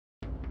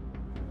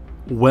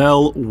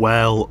Well,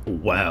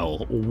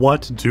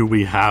 what do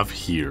we have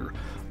here?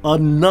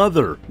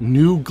 Another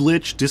new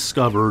glitch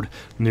discovered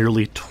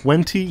nearly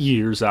 20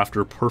 years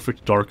after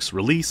Perfect Dark's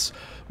release,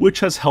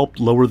 which has helped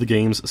lower the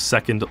game's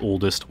second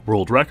oldest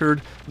world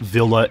record,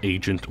 Villa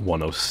Agent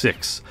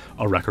 106,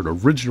 a record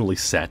originally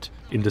set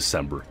in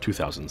December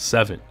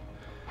 2007.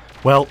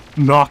 Well,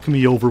 knock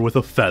me over with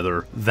a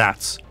feather,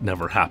 that's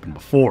never happened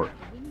before.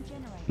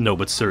 No,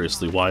 but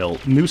seriously, while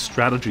new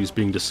strategies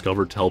being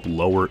discovered to help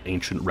lower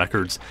ancient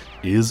records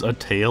is a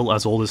tale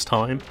as old as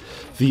time,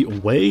 the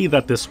way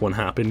that this one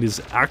happened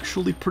is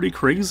actually pretty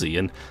crazy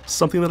and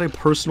something that I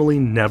personally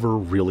never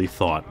really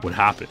thought would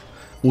happen.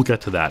 We'll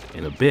get to that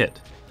in a bit.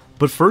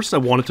 But first I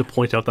wanted to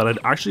point out that I'd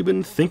actually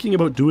been thinking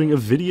about doing a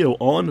video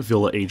on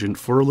Villa Agent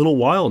for a little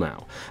while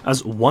now,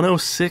 as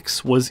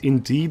 106 was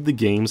indeed the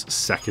game's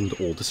second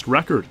oldest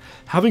record,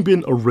 having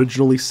been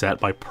originally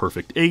set by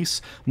Perfect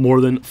Ace more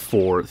than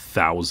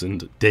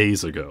 4,000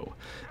 days ago,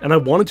 and I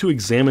wanted to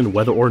examine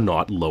whether or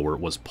not lower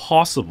was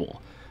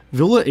possible.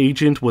 Villa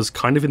Agent was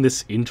kind of in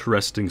this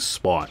interesting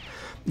spot.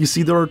 You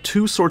see, there are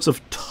two sorts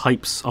of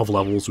types of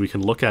levels we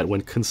can look at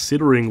when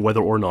considering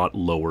whether or not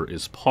lower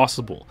is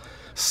possible.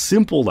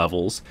 Simple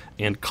levels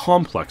and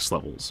complex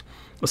levels.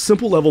 A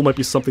simple level might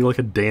be something like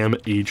a Damn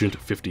Agent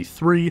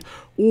 53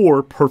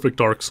 or Perfect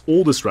Dark's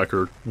oldest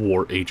record,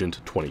 War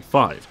Agent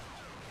 25.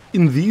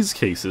 In these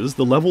cases,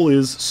 the level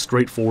is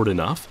straightforward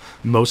enough,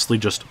 mostly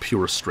just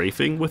pure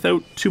strafing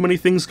without too many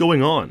things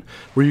going on,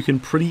 where you can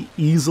pretty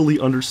easily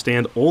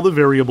understand all the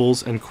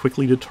variables and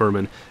quickly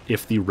determine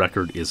if the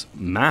record is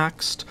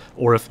maxed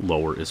or if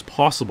lower is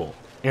possible,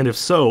 and if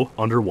so,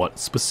 under what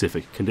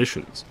specific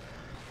conditions.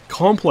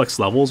 Complex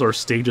levels are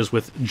stages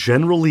with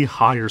generally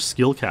higher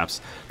skill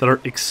caps that are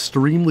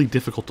extremely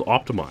difficult to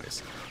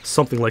optimize,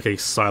 something like a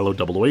Silo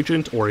Double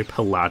Agent or a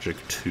Pelagic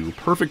 2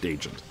 Perfect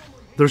Agent.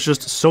 There's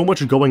just so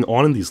much going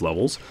on in these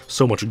levels,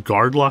 so much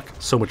guard luck,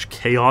 so much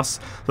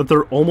chaos, that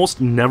they're almost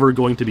never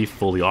going to be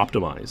fully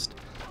optimized.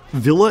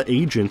 Villa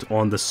Agent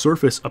on the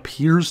surface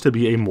appears to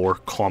be a more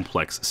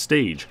complex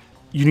stage.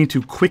 You need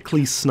to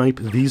quickly snipe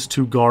these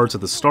two guards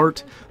at the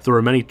start, there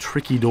are many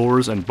tricky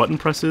doors and button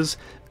presses,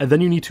 and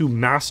then you need to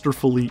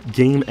masterfully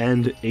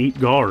game-end 8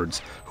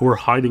 guards who are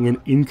hiding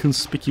in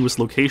inconspicuous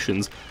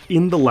locations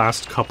in the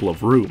last couple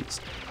of rooms,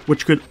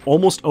 which could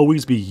almost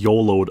always be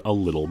YOLO'd a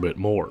little bit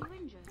more.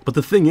 But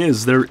the thing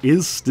is, there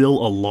is still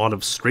a lot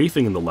of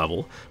strafing in the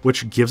level,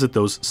 which gives it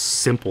those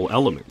simple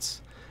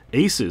elements.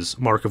 Ace's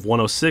Mark of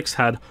 106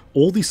 had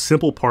all the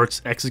simple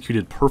parts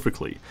executed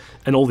perfectly,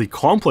 and all the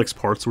complex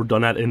parts were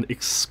done at an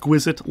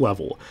exquisite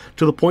level,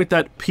 to the point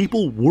that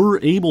people were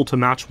able to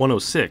match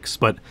 106,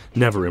 but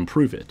never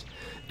improve it.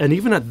 And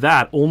even at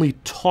that, only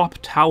top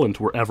talent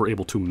were ever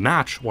able to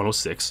match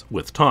 106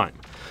 with time.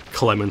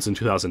 Clemens in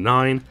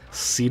 2009,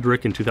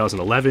 Cedric in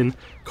 2011,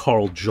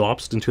 Karl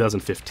Jobst in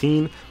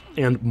 2015,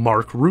 and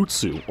Mark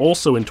Rutsu,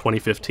 also in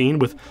 2015,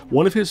 with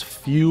one of his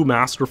few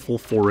masterful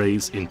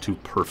forays into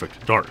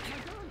Perfect Dark.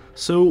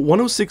 So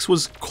 106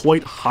 was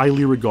quite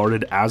highly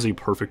regarded as a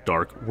Perfect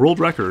Dark world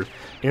record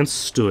and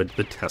stood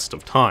the test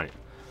of time.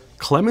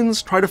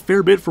 Clemens tried a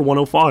fair bit for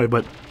 105,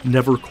 but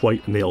never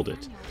quite nailed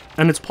it,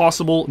 and it's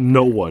possible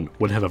no one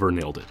would have ever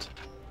nailed it.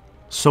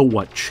 So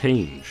what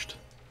changed?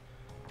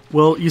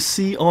 Well, you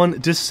see, on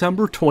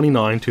December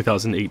 29,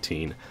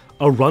 2018,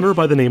 a runner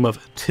by the name of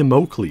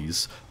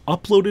Timocles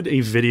uploaded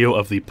a video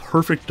of the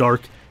Perfect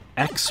Dark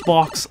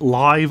Xbox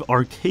Live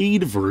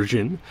Arcade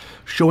version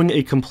showing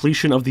a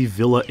completion of the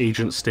Villa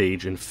Agent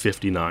stage in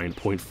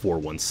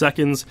 59.41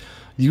 seconds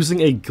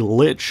using a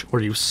glitch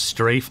where you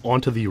strafe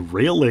onto the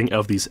railing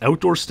of these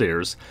outdoor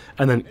stairs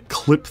and then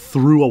clip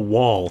through a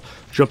wall,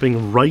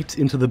 jumping right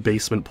into the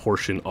basement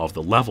portion of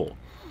the level.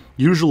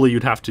 Usually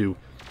you'd have to,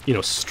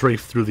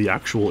 strafe through the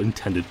actual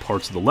intended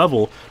parts of the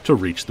level to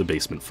reach the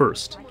basement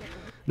first.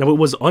 Now, it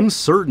was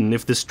uncertain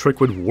if this trick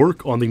would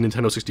work on the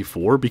Nintendo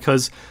 64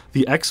 because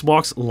the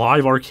Xbox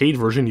Live Arcade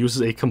version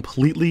uses a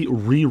completely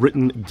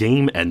rewritten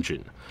game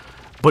engine.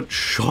 But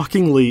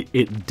shockingly,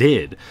 it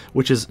did,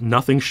 which is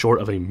nothing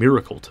short of a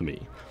miracle to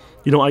me.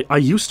 I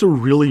used to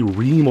really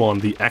ream on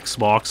the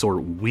Xbox or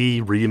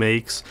Wii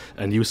remakes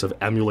and use of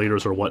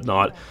emulators or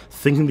whatnot,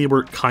 thinking they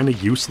were kinda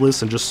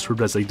useless and just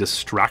served as a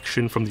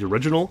distraction from the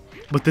original.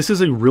 But this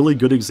is a really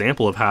good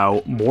example of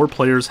how more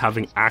players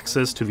having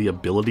access to the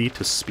ability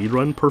to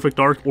speedrun Perfect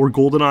Dark or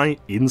GoldenEye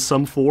in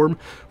some form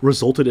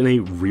resulted in a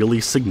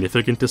really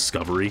significant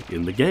discovery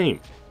in the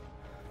game.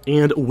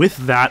 And with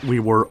that, we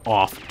were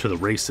off to the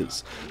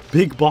races.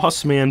 Big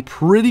Boss Man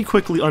pretty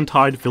quickly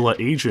untied Villa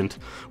Agent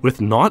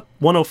with not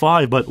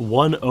 105, but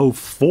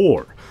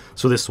 104.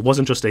 So this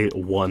wasn't just a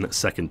 1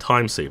 second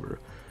time saver.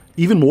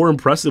 Even more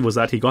impressive was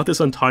that he got this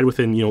untied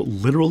within,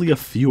 literally a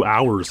few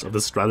hours of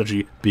the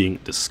strategy being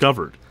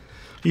discovered.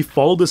 He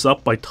followed this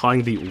up by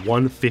tying the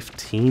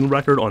 115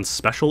 record on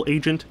Special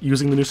Agent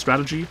using the new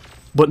strategy.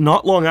 But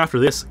not long after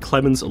this,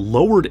 Clemens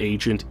lowered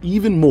Agent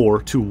even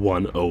more to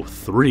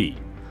 103.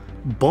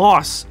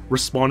 Boss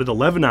responded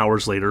 11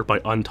 hours later by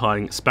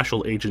untying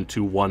Special Agent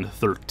to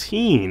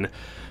 113,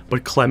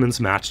 but Clemens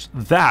matched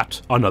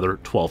that another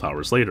 12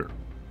 hours later.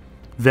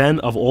 Then,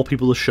 of all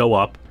people to show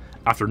up,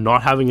 after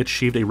not having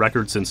achieved a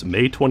record since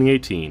May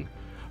 2018,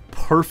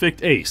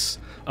 Perfect Ace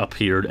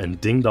appeared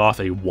and dinged off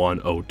a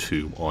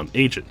 1:02 on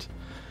Agent.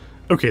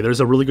 Okay, there's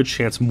a really good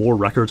chance more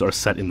records are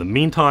set in the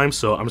meantime,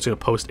 so I'm just going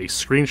to post a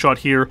screenshot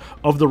here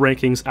of the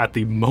rankings at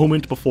the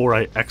moment before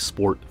I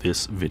export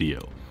this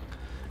video.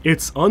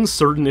 It's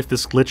uncertain if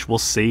this glitch will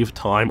save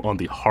time on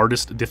the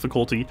hardest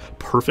difficulty,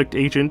 Perfect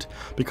Agent,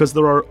 because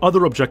there are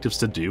other objectives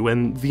to do,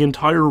 and the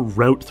entire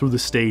route through the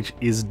stage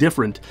is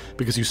different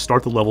because you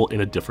start the level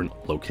in a different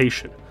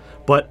location.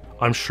 But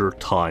I'm sure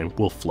time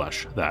will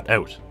flesh that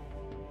out.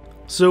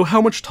 So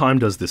how much time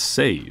does this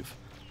save?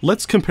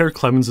 Let's compare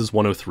Clemens'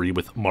 103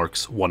 with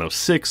Mark's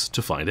 106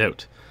 to find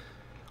out.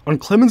 On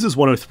Clemens'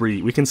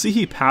 103, we can see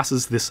he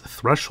passes this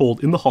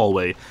threshold in the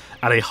hallway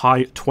at a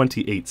high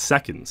 28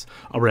 seconds,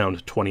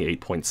 around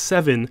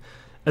 28.7,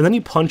 and then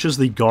he punches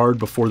the guard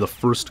before the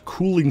first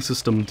cooling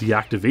system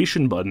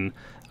deactivation button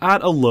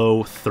at a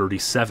low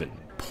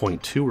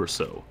 37.2 or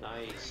so.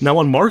 Now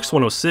on Mark's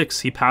 106,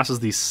 he passes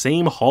the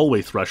same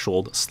hallway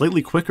threshold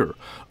slightly quicker,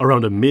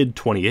 around a mid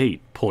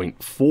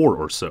 28.4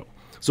 or so.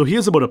 So he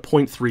has about a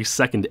 0.3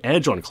 second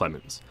edge on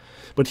Clemens.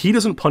 But he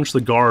doesn't punch the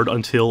guard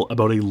until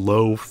about a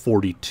low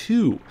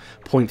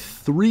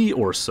 42.3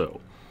 or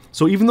so.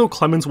 So even though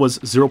Clemens was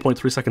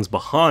 0.3 seconds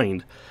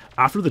behind,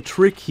 after the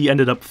trick he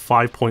ended up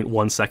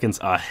 5.1 seconds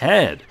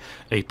ahead,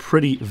 a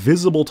pretty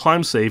visible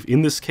time save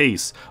in this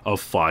case of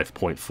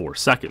 5.4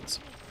 seconds.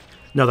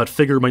 Now that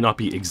figure might not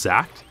be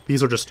exact,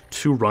 these are just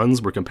two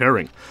runs we're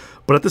comparing,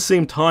 but at the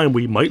same time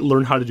we might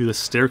learn how to do the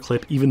stair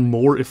clip even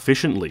more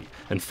efficiently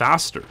and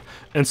faster,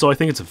 and so I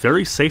think it's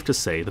very safe to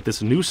say that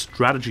this new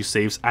strategy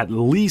saves at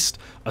least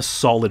a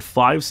solid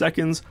 5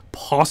 seconds,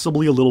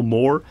 possibly a little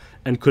more,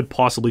 and could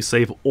possibly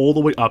save all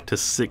the way up to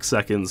 6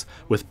 seconds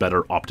with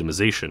better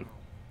optimization.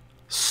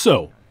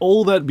 So,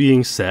 all that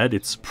being said,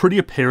 it's pretty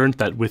apparent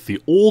that with the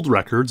old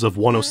records of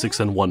 106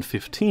 and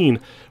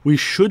 115, we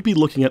should be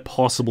looking at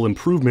possible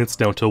improvements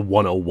down to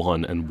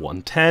 101 and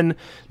 110,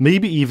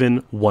 maybe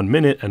even 1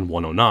 minute and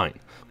 109.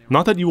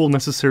 Not that you will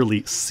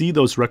necessarily see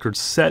those records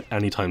set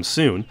anytime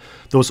soon.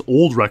 Those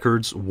old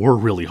records were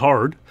really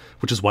hard,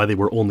 which is why they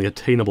were only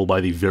attainable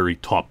by the very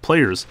top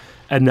players,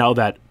 and now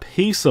that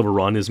pace of a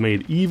run is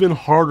made even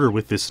harder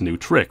with this new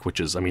trick,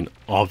 which is,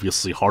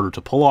 obviously harder to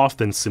pull off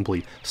than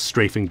simply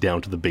strafing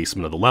down to the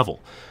basement of the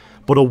level.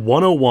 But a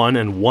 101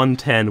 and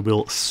 110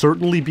 will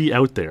certainly be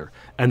out there,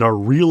 and are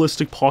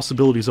realistic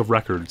possibilities of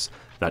records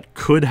that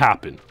could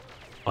happen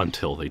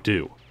until they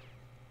do.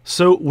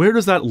 So where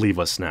does that leave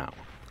us now?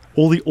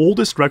 Well, the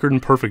oldest record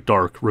in Perfect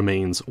Dark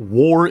remains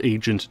War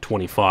Agent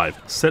 25,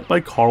 set by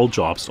Karl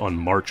Jobst on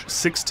March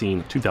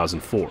 16,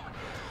 2004.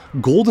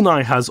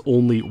 GoldenEye has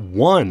only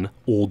one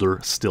older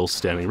still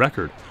standing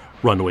record,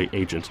 Runway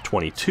Agent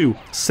 22,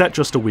 set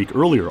just a week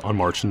earlier on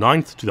March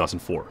 9,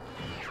 2004.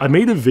 I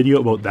made a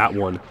video about that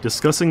one,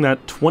 discussing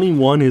that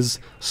 21 is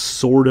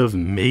sort of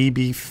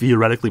maybe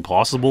theoretically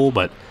possible,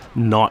 but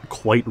not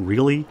quite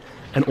really,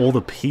 and all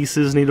the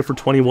pieces needed for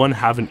 21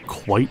 haven't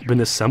quite been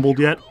assembled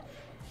yet.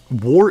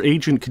 War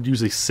Agent could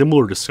use a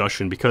similar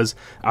discussion because,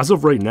 as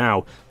of right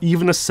now,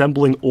 even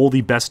assembling all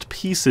the best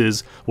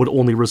pieces would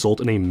only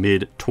result in a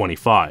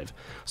mid-25.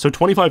 So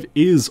 25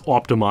 is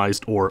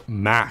optimized or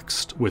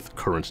maxed with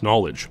current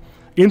knowledge.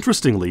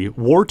 Interestingly,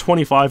 War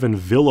 25 and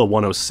Villa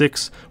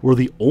 106 were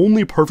the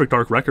only Perfect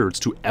Dark records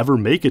to ever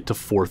make it to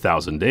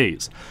 4,000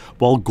 days,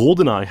 while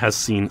GoldenEye has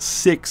seen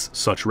 6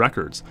 such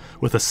records,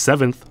 with a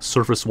 7th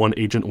Surface 1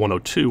 Agent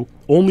 102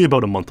 only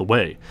about a month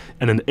away,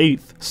 and an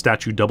 8th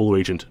Statue Double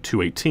Agent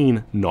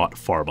 218 not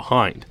far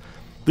behind.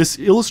 This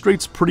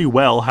illustrates pretty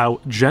well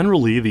how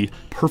generally the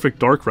Perfect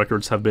Dark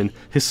records have been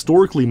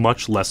historically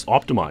much less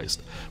optimized,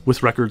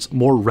 with records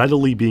more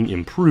readily being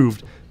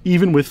improved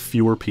even with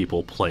fewer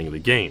people playing the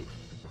game.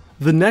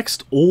 The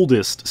next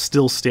oldest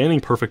still standing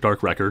Perfect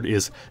Dark record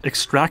is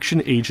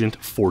Extraction Agent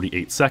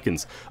 48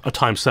 Seconds, a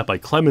time set by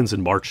Clemens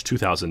in March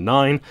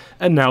 2009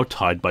 and now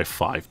tied by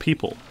 5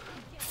 people.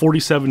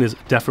 47 is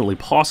definitely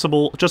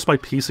possible just by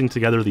piecing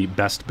together the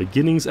best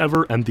beginnings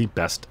ever and the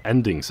best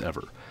endings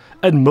ever.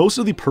 And most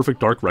of the Perfect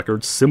Dark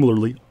records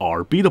similarly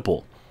are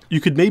beatable. You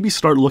could maybe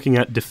start looking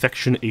at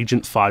Defection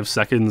Agent 5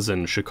 Seconds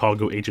and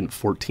Chicago Agent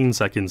 14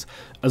 Seconds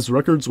as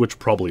records which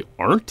probably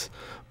aren't,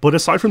 but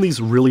aside from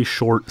these really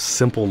short,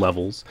 simple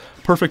levels,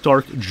 Perfect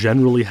Dark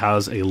generally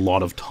has a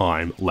lot of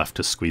time left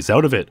to squeeze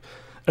out of it.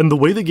 And the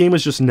way the game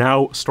is just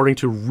now starting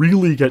to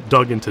really get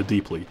dug into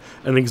deeply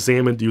and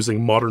examined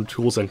using modern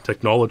tools and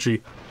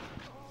technology,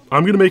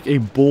 I'm going to make a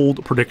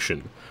bold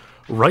prediction.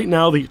 Right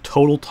now, the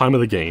total time of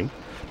the game,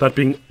 that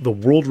being the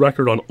world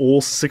record on all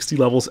 60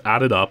 levels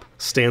added up,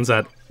 stands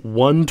at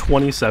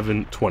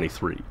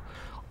 1:27:23.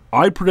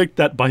 I predict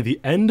that by the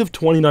end of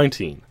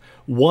 2019,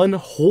 1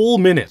 whole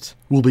minute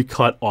will be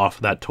cut off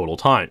that total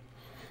time.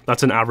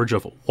 That's an average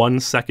of 1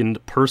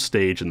 second per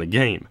stage in the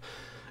game.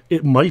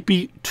 It might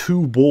be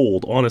too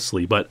bold,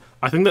 honestly, but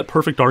I think that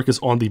Perfect Dark is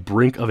on the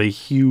brink of a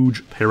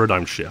huge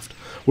paradigm shift,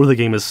 where the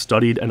game is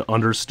studied and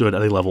understood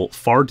at a level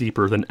far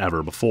deeper than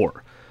ever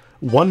before.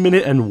 1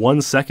 minute and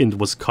 1 second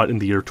was cut in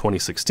the year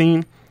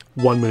 2016,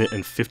 1 minute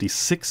and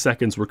 56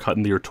 seconds were cut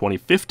in the year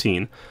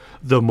 2015,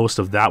 though most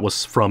of that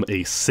was from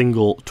a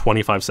single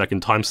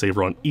 25-second time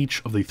saver on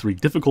each of the 3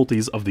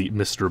 difficulties of the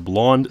Mr.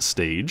 Blonde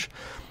stage.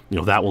 You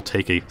know, that will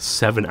take a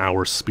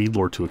 7-hour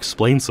speedlore to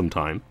explain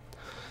sometime.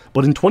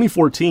 But in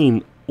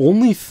 2014,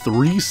 only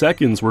 3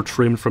 seconds were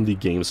trimmed from the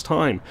game's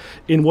time,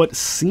 in what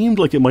seemed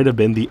like it might have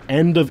been the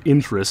end of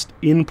interest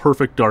in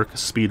Perfect Dark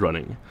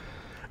speedrunning.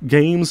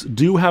 Games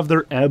do have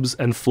their ebbs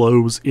and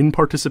flows in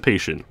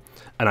participation,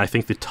 and I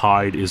think the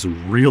tide is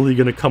really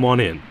going to come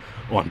on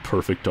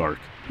Perfect Dark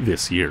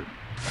this year.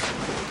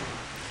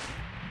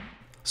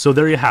 So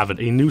there you have it,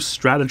 a new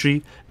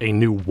strategy, a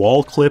new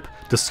wall clip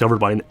discovered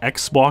by an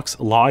Xbox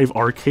Live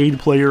Arcade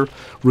player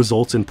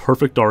results in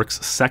Perfect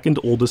Dark's second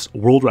oldest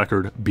world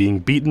record being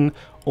beaten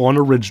on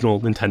original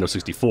Nintendo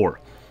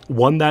 64.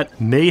 One that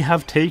may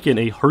have taken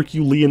a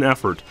Herculean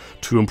effort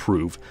to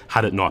improve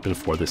had it not been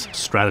for this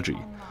strategy.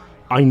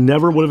 I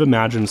never would have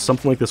imagined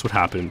something like this would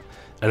happen,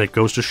 and it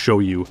goes to show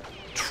you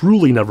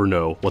truly never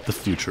know what the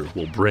future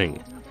will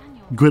bring.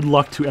 Good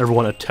luck to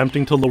everyone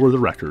attempting to lower the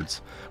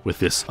records with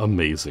this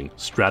amazing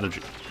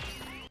strategy.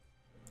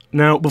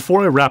 Now,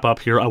 before I wrap up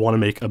here, I want to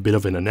make a bit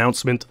of an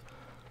announcement.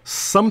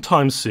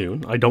 Sometime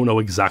soon, I don't know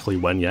exactly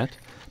when yet,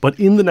 but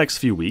in the next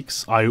few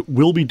weeks, I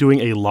will be doing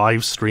a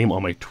live stream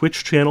on my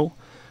Twitch channel,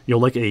 you know,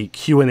 like a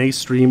Q&A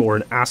stream or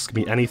an Ask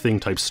Me Anything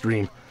type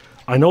stream.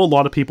 I know a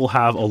lot of people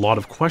have a lot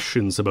of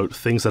questions about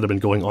things that have been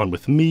going on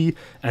with me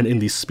and in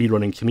the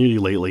speedrunning community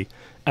lately,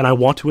 and I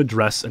want to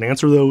address and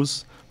answer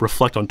those,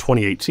 reflect on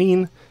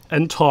 2018,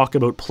 and talk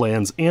about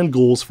plans and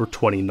goals for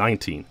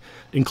 2019,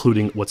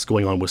 including what's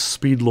going on with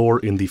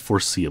speedlore in the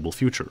foreseeable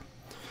future.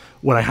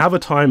 When I have a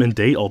time and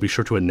date, I'll be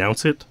sure to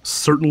announce it,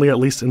 certainly at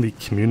least in the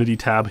community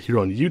tab here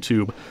on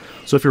YouTube,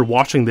 so if you're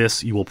watching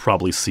this, you will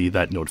probably see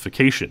that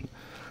notification.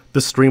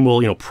 This stream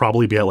will,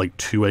 probably be at like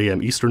 2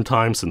 AM Eastern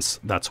time, since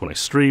that's when I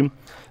stream,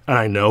 and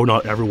I know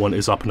not everyone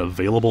is up and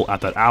available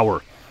at that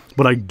hour,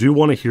 but I do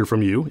want to hear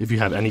from you if you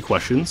have any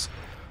questions.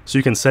 So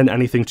you can send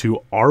anything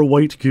to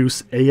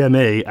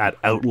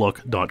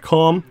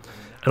rwhitegooseama@outlook.com,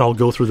 and I'll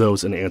go through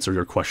those and answer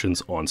your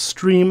questions on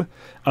stream,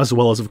 as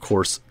well as, of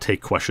course,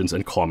 take questions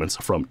and comments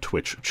from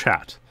Twitch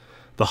chat.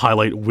 The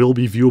highlight will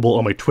be viewable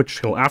on my Twitch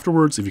channel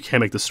afterwards if you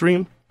can't make the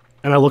stream,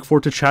 and I look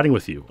forward to chatting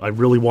with you. I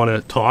really want to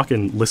talk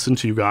and listen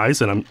to you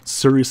guys, and I'm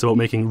serious about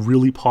making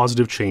really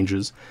positive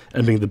changes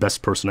and being the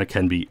best person I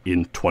can be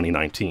in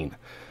 2019.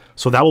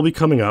 So that will be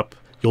coming up.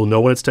 You'll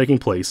know when it's taking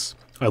place.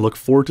 I look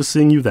forward to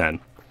seeing you then.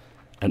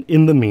 And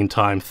in the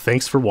meantime,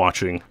 thanks for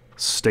watching,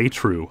 stay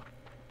true,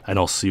 and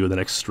I'll see you in the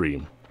next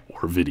stream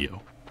or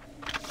video.